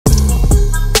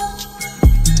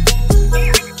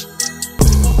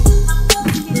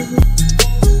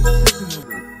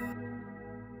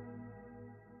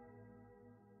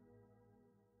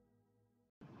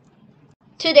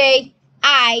Today,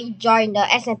 I joined the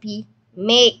SMP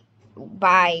made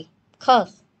by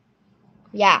Curse.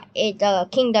 Yeah, it's a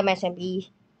Kingdom SMP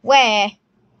where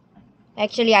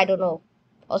actually I don't know.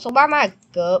 Also, why am I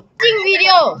good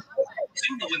video?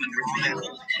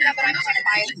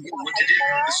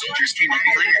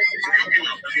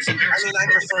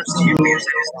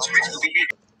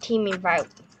 Team invite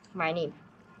my name.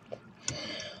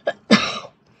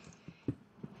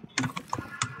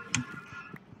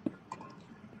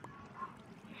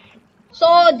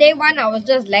 So day 1 I was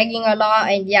just lagging a lot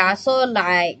and yeah, so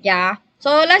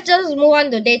let's just move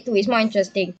on to day 2. It's more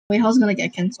interesting. Wait, how's gonna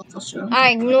get cancelled for sure?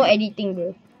 I know editing,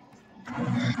 bro.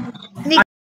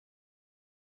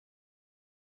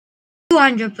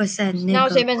 200%. Now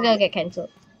Saban's gonna get cancelled.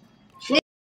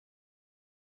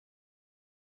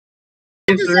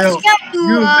 It's real.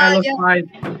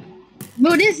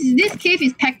 Bro, this cave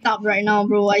is packed up right now,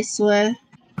 bro. I swear.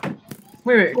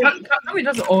 Wait, can't we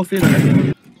just all say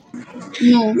that?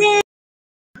 No.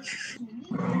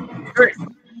 Wait,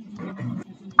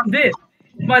 I'm dead.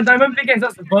 My diamond pickaxe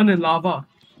just burned in lava.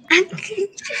 Did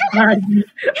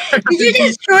you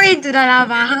just throw it into the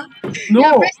lava?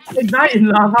 No, I died in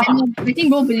lava. I think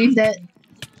bro believes that.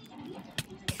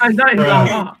 I died in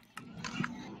lava.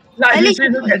 Like,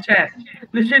 literally look at chat.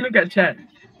 Literally look at chat.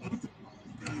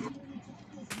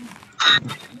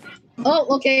 Oh,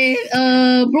 okay.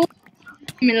 Bro,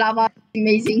 I'm in lava.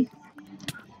 Amazing.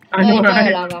 I know,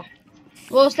 right? Lava.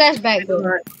 Go slash back, bro.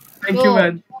 Right. Thank you,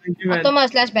 man. Thank you, man. Automa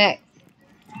slash back.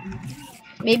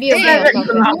 Maybe you'll Hey, get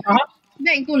yourself back.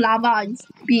 Back into lava, you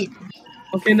stupid.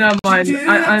 Okay, never mind.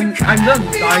 I'm just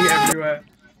dying everywhere.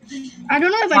 I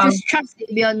don't know if I just trust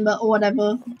Sabian, but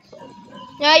whatever.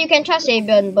 Yeah, you can trust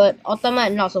Sabian, but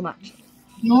Automa not so much.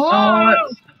 No.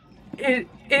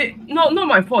 Not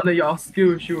my fault that your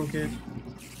skill issue, okay?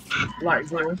 Like,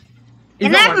 bro.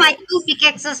 Can I have my 2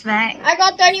 pickaxes back? I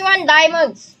got 21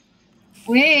 diamonds.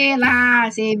 Wait lah,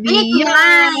 I need to Sabian.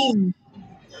 mine.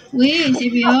 Wait,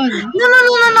 Sabian.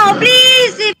 No,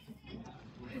 please.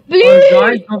 Please.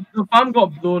 Guys, the farm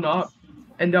got blown up,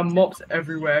 and there are mobs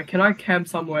everywhere. Can I camp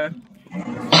somewhere?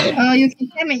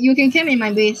 You can camp in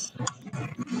my base.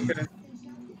 Okay.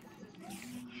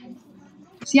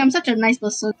 See, I'm such a nice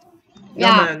person.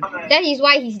 Yeah, man. that is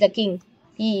why he's the king.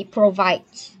 He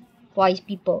provides for his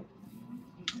people.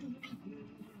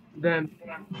 Then.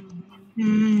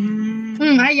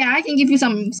 Yeah, I can give you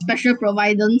some special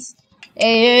providence.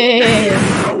 Hey.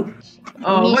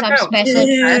 Oh, Need some special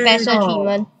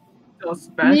treatment. So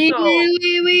special.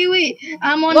 Wait.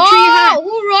 I'm on No, tree hut.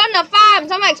 who run the farm?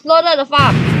 Someone exploded the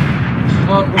farm.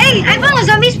 Hey, I found a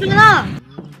zombie spawner.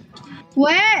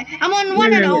 Where? I'm on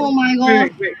one and oh my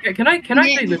god. Wait. Can I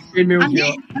take the windmill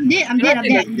gear? I'm dead.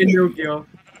 Windmill gear.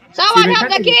 Someone Steven, help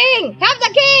the king! Help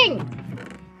the king!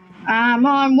 I'm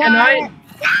on one. Can I?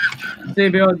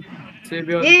 Sabian.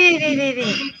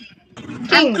 Wait.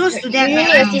 I'm close to that You need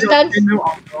right now. assistance? Windmill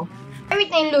also.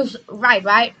 Everything looks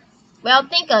right? Well,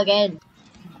 think again.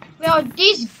 Well,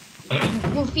 this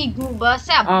goofy goober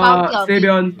set a bounty on it,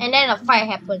 Sabian. and then a fight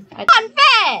happened.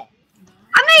 Unfair!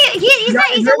 I mean, it's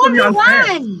a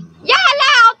 1v1. Yeah,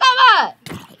 lah, Automa!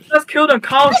 Just kill the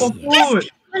cow for food.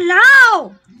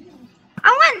 Allow. I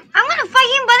want to fight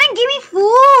him, but then give me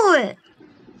food.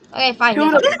 Okay, fine. Kill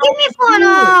Yeah. the Just give me food or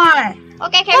not.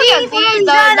 Okay, can we agree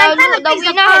the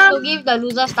winner has to give the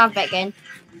loser stuff back then?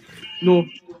 No.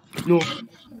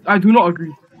 I do not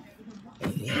agree.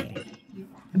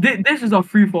 This is a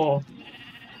free-for-all.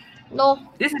 No.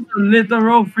 This is a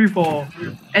literal free-for-all.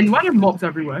 And why are there mobs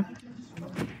everywhere?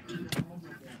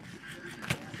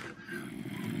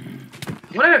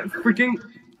 What are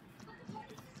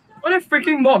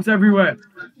freaking mobs everywhere?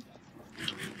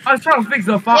 I was trying to fix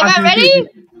the farm. Am I ready?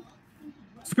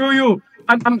 Screw you.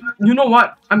 You know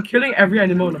what? I'm killing every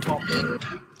animal in the farm.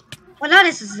 Oh, no,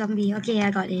 this is a zombie. Okay, I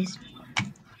got this.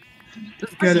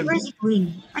 Just get him. Where's he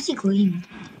going?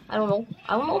 I don't know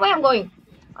where I'm going.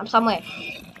 I'm somewhere.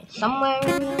 Bro,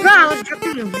 I was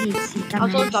dropping your weeds.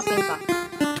 Also dropping stuff.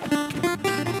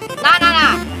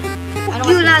 Nah.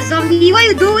 You lah, zombie. What are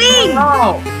you doing?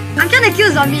 No. I'm trying to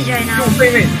kill zombies right now.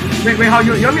 Wait. How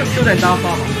you want me to kill that entire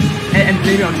farm? And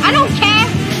blame it on you? I don't care.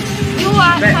 You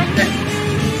are.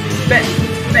 Bet,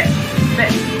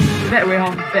 wait,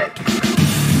 how? Bet. Do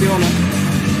you wanna?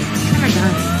 Oh my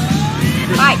god.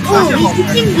 Bye. Oh,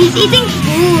 he's eating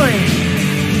food.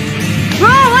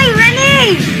 Bro, why are you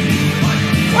running?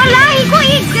 Wallah, he go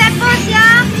eat grapples,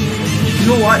 yeah. You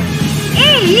know what?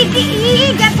 Hey, he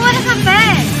eat grapples, that's not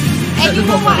fair. And you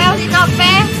know what else is not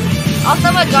fair?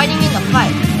 Automa joining in the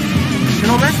fight. You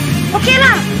know, man? Okay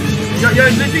lah. You're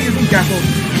literally using gaffles.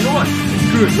 You know what?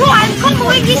 screwed. Bro, I'm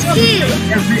comboing this kid.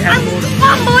 Every I'm animal.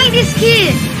 comboing this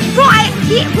kid. Bro,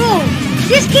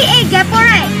 this kid ate Gappo,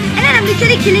 right? And then I'm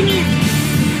literally killing him.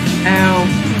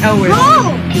 L wait.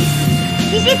 Bro!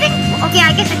 He's eating. Okay,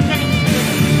 I guess I can get it.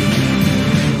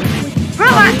 Bro,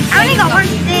 I only got one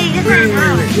thing. That's not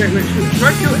enough. Wait. Should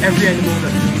I kill every animal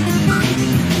then?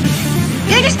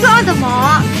 Yeah, just kill all the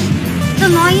mobs. It's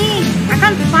annoying. I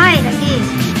can't fight like this.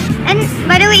 And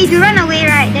by the way, if you run away,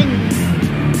 right, then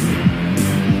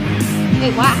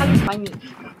Wait, what? How do you find me?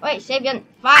 Wait, Savian.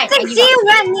 Fine. I can see you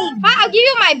running. Fine, I'll give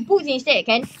you my boots instead,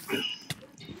 Ken.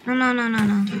 No.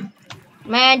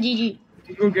 Man, GG.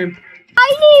 Good game. I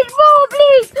need more,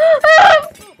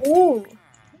 please. Ooh.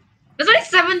 There's only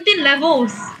 17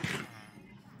 levels.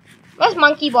 Where's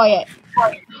Monkey Boy at?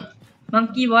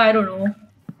 Monkey boy, I don't know.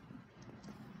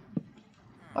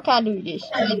 What can I do with this?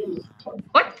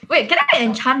 What? Wait, can I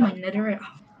enchant my netherite?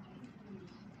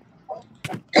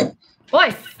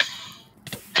 Boy!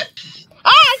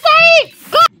 Ah, sorry!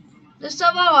 Go! The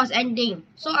server was ending,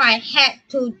 so I had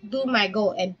to do my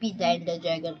goal and beat the Ender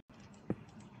Dragon.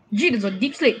 Gee, there's a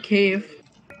deep slate cave.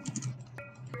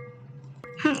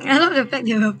 I love the fact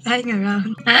that we're flying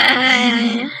around.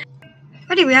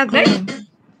 What did we have going?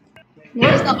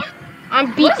 What's the...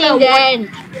 I'm beating the end.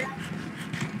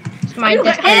 It's my Are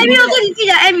you Hey, let me also defeat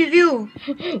the end with you.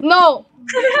 No!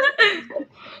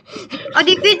 Or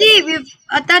defeat it with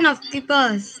a ton of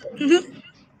creepers. You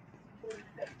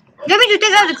want me to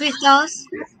take out the crystals?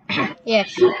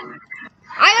 Yes.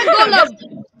 Iron Golem!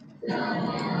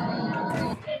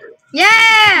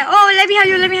 Yeah! Oh, let me have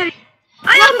you.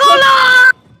 Iron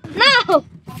Golem! No!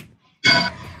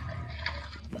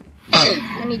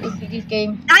 I need to beat this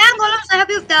game. Iron Golems, I help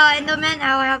you with the Enderman.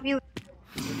 I will help you.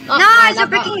 Oh, No, you're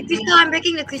breaking the crystal. I'm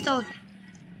breaking the crystals.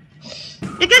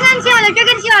 The dragon's here.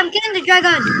 I'm killing the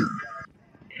dragon.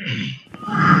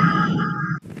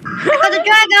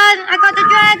 I got the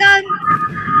dragon.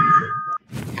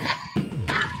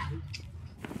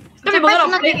 We're gonna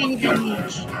Not play. taking any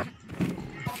damage.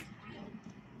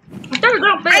 We're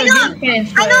gonna play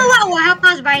I know what will help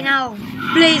us right now.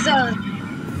 Blazer.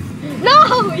 No!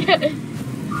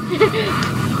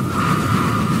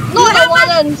 No, I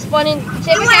wasn't spawning.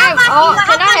 Say, You can I have have orb? us,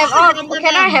 Can I have orb? Enderman.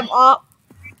 Can I have orb?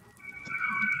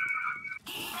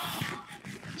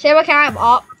 Saber, can I have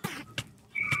orb?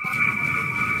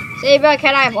 Saber,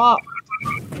 can I have orb?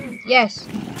 Yes.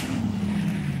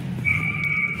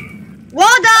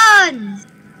 Well done.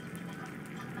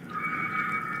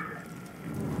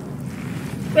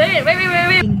 Wait.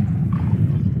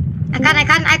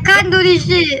 I can't do this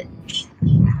shit.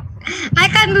 I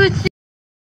can't do shit.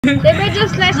 Saber,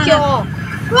 just let's kill orb.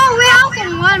 Bro, we're out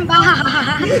from one bar.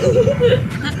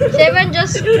 Saber,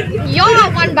 just you're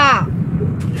on one bar.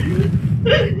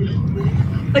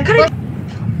 I couldn't.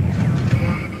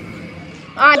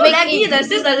 Ah, So make laggy it. that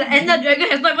since the Ender Dragon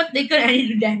has not even taken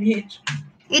any damage.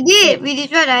 It did. We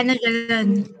destroyed the Ender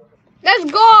Dragon. Let's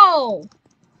go.